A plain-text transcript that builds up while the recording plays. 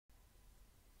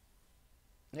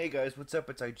Hey guys, what's up?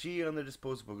 It's IG on the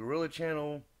Disposablegorilla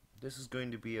channel. This is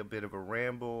going to be a bit of a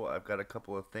ramble. I've got a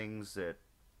couple of things that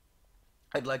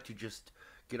I'd like to just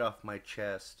get off my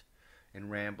chest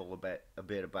and ramble a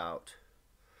bit about.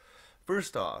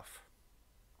 First off,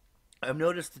 I've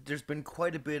noticed that there's been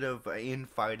quite a bit of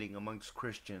infighting amongst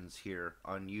Christians here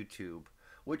on YouTube,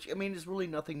 which I mean is really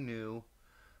nothing new.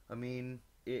 I mean,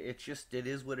 it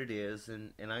is what it is,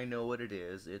 and I know what it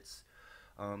is. It's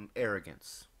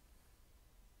arrogance.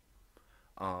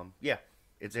 Yeah,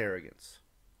 it's arrogance.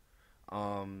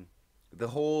 Um, the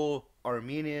whole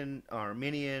Arminian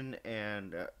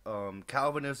and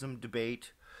Calvinism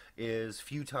debate is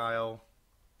futile,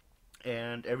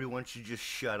 and everyone should just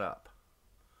shut up.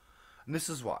 And this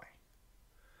is why.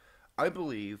 I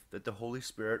believe that the Holy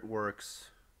Spirit works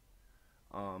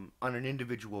on an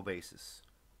individual basis.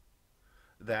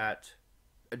 That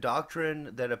a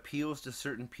doctrine that appeals to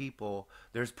certain people,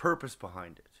 there's purpose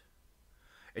behind it.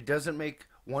 It doesn't make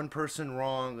one person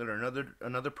wrong and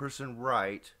another person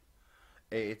right.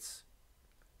 It's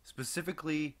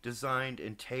specifically designed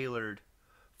and tailored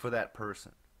for that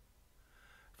person.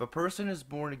 If a person is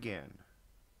born again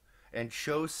and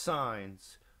shows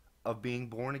signs of being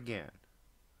born again,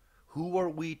 who are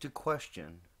we to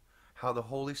question how the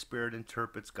Holy Spirit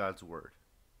interprets God's word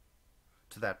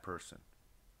to that person?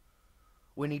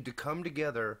 We need to come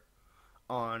together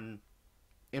on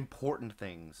important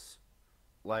things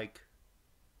like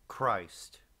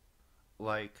Christ,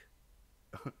 like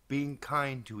being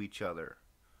kind to each other,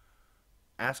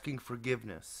 asking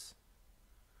forgiveness,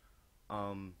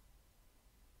 um,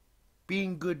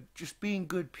 being good, just being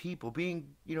good people,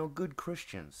 being good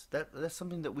Christians. That's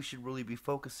something that we should really be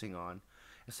focusing on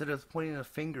instead of pointing a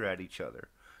finger at each other,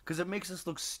 because it makes us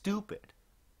look stupid.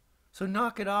 So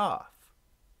knock it off,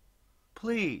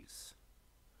 please.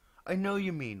 I know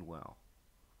you mean well,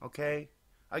 okay?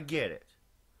 I get it.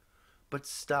 But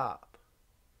stop.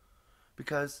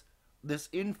 Because this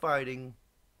infighting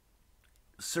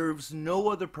serves no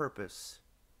other purpose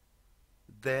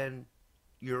than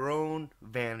your own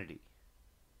vanity.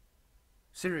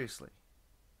 Seriously.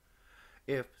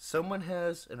 If someone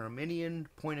has an Arminian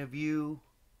point of view,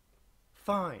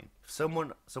 fine. If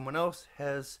someone else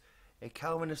has a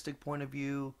Calvinistic point of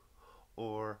view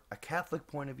or a Catholic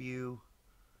point of view,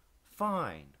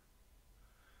 fine.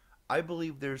 I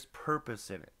believe there's purpose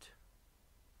in it.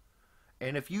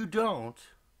 And if you don't,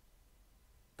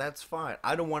 that's fine.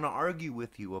 I don't want to argue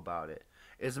with you about it.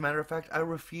 As a matter of fact, I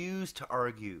refuse to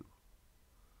argue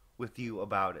with you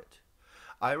about it.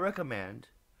 I recommend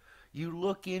you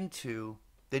look into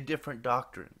the different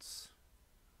doctrines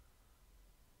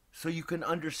so you can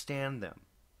understand them.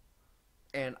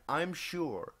 And I'm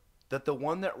sure that the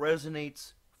one that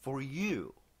resonates for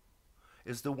you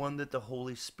is the one that the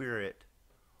Holy Spirit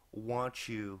wants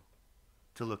you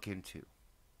to look into.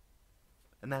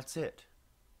 And that's it.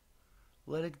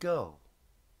 Let it go.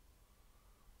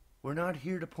 We're not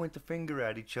here to point the finger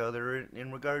at each other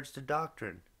in regards to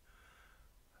doctrine.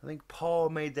 I think Paul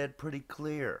made that pretty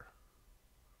clear.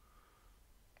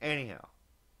 Anyhow,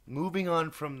 moving on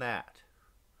from that,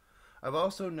 I've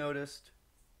also noticed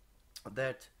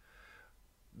that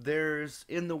there's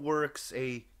in the works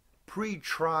a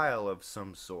pre-trial of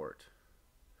some sort.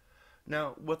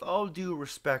 Now, with all due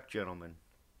respect, gentlemen,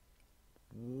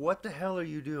 what the hell are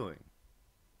you doing?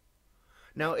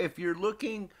 Now, if you're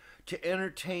looking to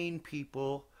entertain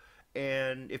people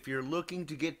and if you're looking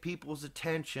to get people's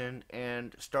attention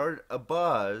and start a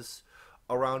buzz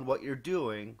around what you're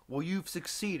doing, well, you've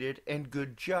succeeded and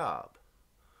good job.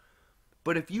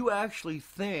 But if you actually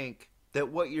think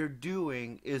that what you're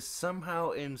doing is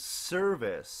somehow in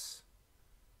service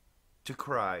to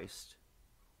Christ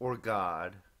or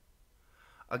God,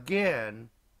 again,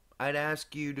 I'd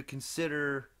ask you to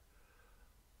consider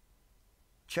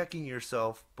checking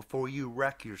yourself before you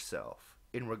wreck yourself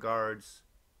in regards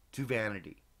to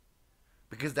vanity.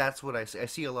 Because that's what I see. I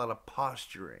see a lot of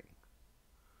posturing.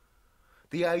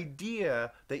 The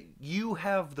idea that you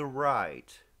have the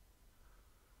right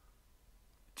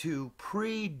to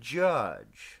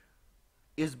prejudge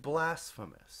is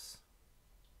blasphemous.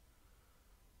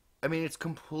 I mean, it's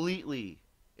completely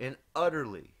and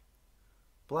utterly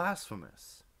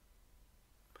blasphemous.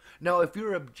 Now, if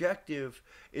your objective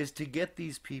is to get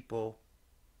these people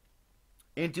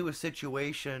into a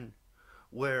situation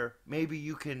where maybe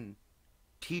you can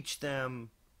teach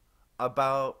them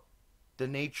about the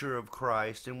nature of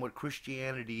Christ and what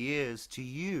Christianity is to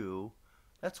you,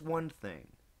 that's one thing.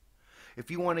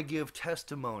 If you want to give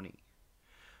testimony,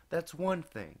 that's one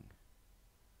thing.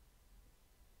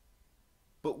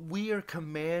 But we are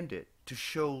commanded to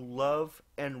show love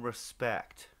and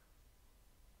respect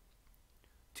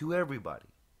to everybody.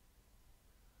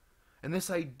 And this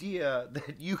idea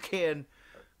that you can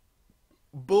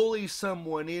bully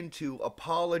someone into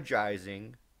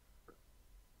apologizing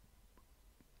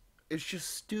is just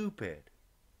stupid.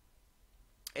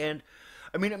 And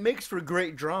I mean, it makes for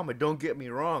great drama, don't get me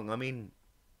wrong. I mean,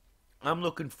 I'm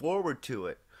looking forward to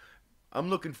it. I'm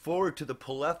looking forward to the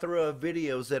plethora of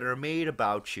videos that are made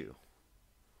about you,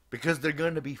 because they're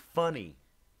going to be funny.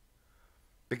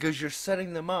 Because you're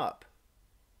setting them up.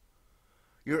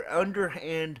 You're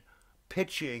underhand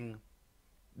pitching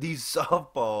these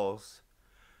softballs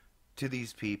to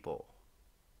these people.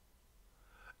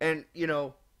 And, you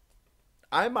know,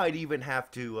 I might even have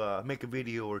to make a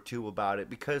video or two about it,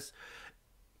 because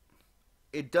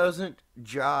it doesn't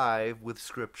jive with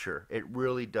Scripture. It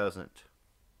really doesn't.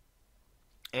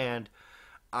 And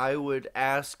I would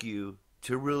ask you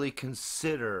to really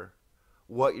consider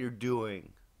what you're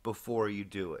doing before you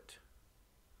do it.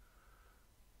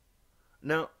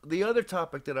 Now, the other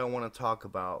topic that I want to talk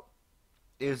about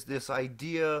is this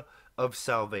idea of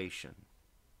salvation.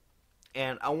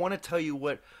 And I want to tell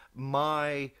you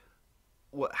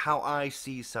how I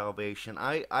see salvation.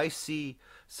 I see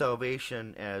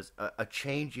salvation as a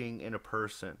changing in a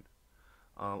person,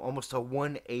 almost a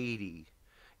 180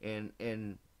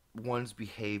 in one's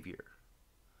behavior.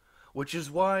 Which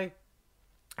is why,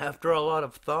 after a lot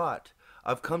of thought,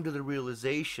 I've come to the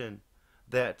realization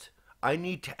that I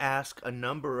need to ask a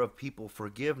number of people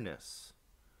forgiveness,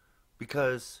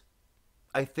 because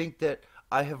I think that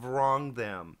I have wronged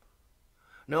them.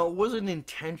 Now, it wasn't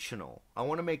intentional. I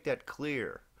want to make that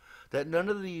clear. That none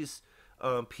of these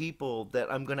people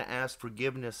that I'm going to ask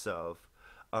forgiveness of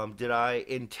did I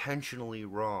intentionally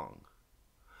wrong.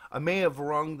 I may have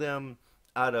wronged them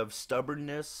out of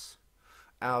stubbornness,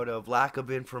 out of lack of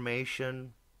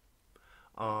information,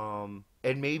 and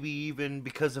maybe even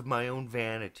because of my own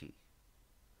vanity.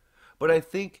 But I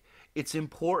think it's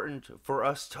important for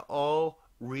us to all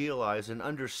realize and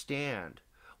understand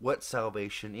what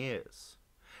salvation is.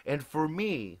 And for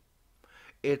me,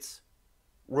 it's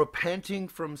repenting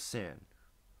from sin.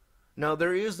 Now,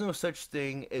 there is no such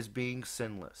thing as being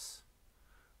sinless.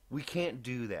 We can't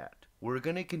do that. We're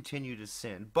going to continue to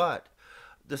sin. But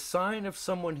the sign of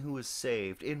someone who is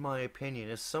saved, in my opinion,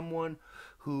 is someone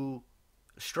who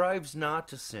strives not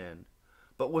to sin,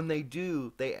 but when they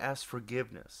do, they ask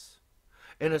forgiveness.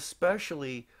 And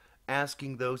especially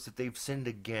asking those that they've sinned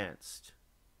against.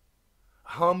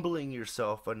 Humbling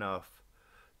yourself enough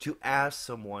to ask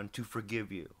someone to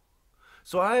forgive you.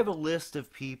 So I have a list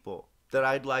of people that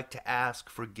I'd like to ask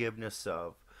forgiveness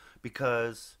of,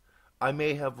 because I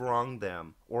may have wronged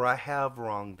them, or I have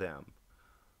wronged them.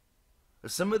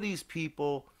 Some of these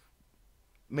people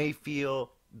may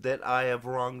feel that I have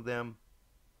wronged them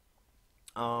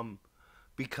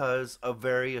because of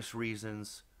various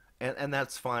reasons, and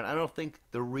that's fine. I don't think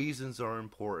the reasons are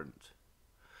important.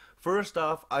 First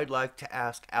off, I'd like to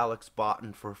ask Alex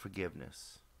Botten for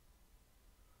forgiveness.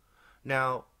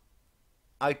 Now,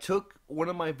 I took one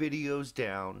of my videos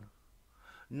down,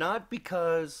 not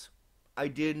because I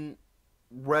didn't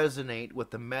resonate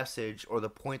with the message or the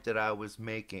point that I was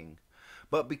making,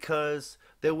 but because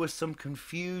there was some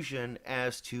confusion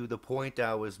as to the point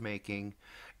I was making,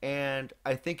 and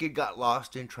I think it got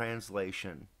lost in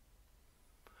translation.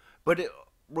 But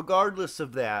regardless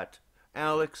of that,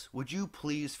 Alex, would you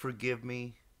please forgive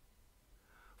me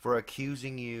for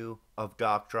accusing you of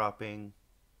doc dropping?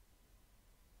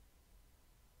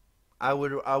 I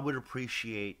would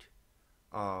appreciate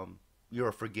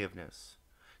your forgiveness.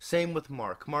 Same with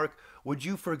Mark. Mark, would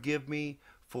you forgive me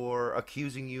for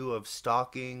accusing you of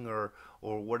stalking or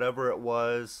whatever it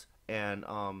was, and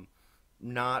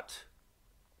not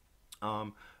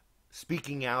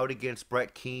speaking out against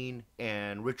Brett Keane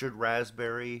and Richard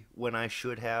Raspberry when I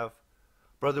should have?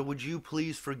 Brother, would you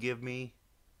please forgive me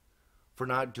for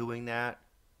not doing that?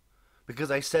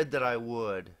 Because I said that I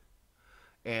would,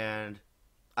 and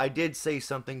I did say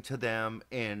something to them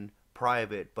in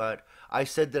private, but I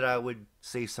said that I would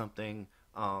say something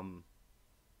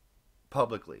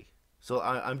publicly. So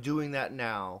I'm doing that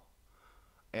now,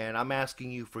 and I'm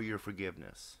asking you for your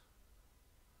forgiveness.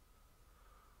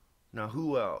 Now,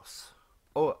 who else?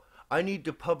 Oh, I need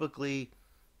to publicly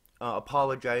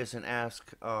apologize and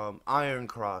ask Iron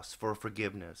Cross for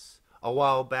forgiveness. A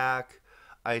while back,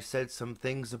 I said some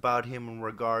things about him in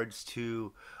regards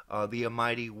to the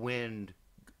Mighty Wind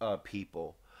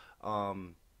people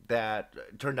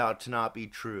that turned out to not be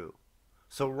true.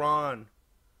 So, Ron,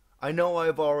 I know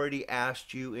I've already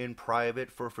asked you in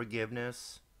private for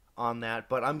forgiveness on that,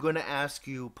 but I'm going to ask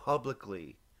you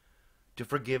publicly to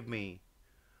forgive me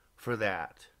for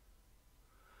that.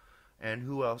 And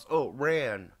who else? Oh,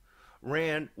 Ran.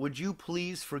 Ran, would you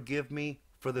please forgive me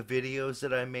for the videos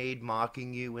that I made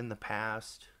mocking you in the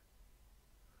past?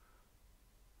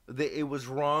 It was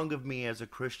wrong of me as a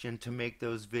Christian to make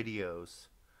those videos,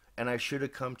 and I should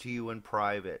have come to you in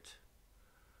private.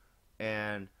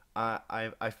 And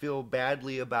I feel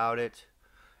badly about it.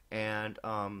 And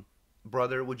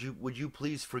brother, would you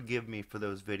please forgive me for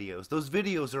those videos? Those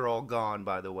videos are all gone,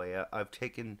 by the way. I've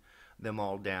taken them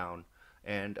all down,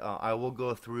 and I will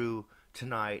go through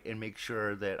tonight and make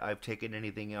sure that I've taken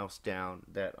anything else down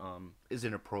that is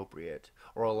inappropriate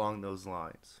or along those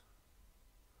lines.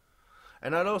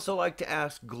 And I'd also like to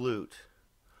ask Glute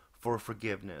for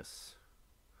forgiveness.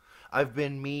 I've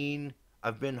been mean.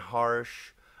 I've been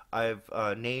harsh. I've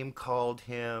name called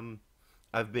him.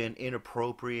 I've been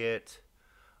inappropriate.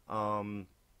 Um,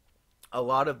 a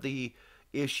lot of the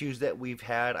issues that we've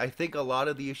had, I think a lot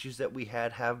of the issues that we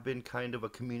had have been kind of a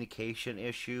communication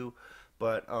issue,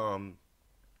 but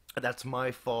that's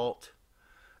my fault.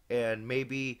 And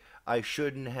maybe I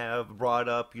shouldn't have brought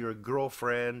up your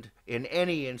girlfriend in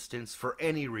any instance for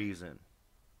any reason.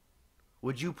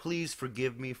 Would you please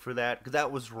forgive me for that? Because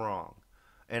that was wrong.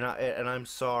 And I'm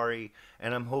sorry,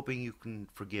 and I'm hoping you can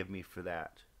forgive me for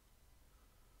that.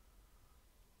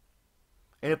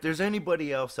 And if there's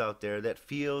anybody else out there that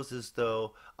feels as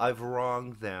though I've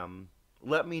wronged them,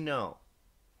 let me know.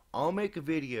 I'll make a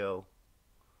video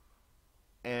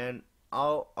and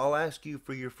I'll ask you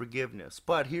for your forgiveness.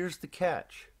 But here's the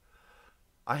catch.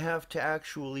 I have to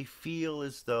actually feel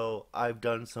as though I've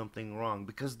done something wrong,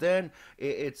 because then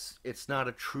it's not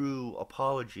a true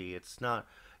apology. It's not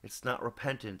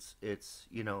repentance. It's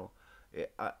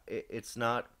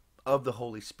not of the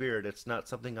Holy Spirit. It's not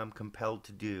something I'm compelled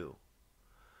to do.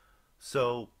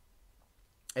 So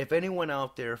if anyone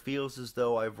out there feels as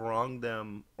though I've wronged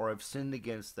them or I've sinned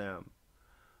against them,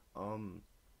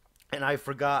 and I've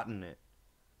forgotten it,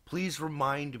 please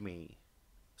remind me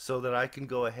so that I can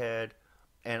go ahead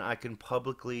and I can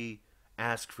publicly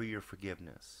ask for your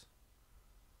forgiveness.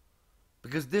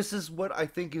 Because this is what I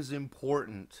think is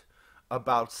important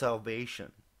about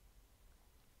salvation,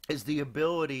 is the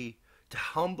ability to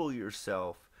humble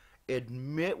yourself,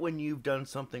 admit when you've done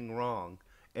something wrong,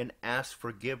 and ask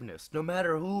forgiveness, no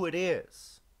matter who it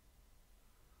is.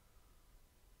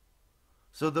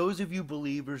 So those of you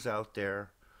believers out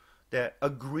there that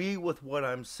agree with what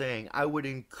I'm saying, I would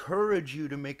encourage you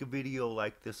to make a video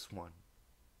like this one.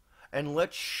 And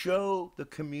let's show the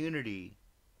community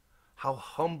how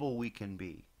humble we can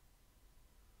be.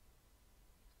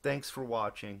 Thanks for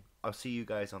watching. I'll see you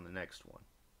guys on the next one.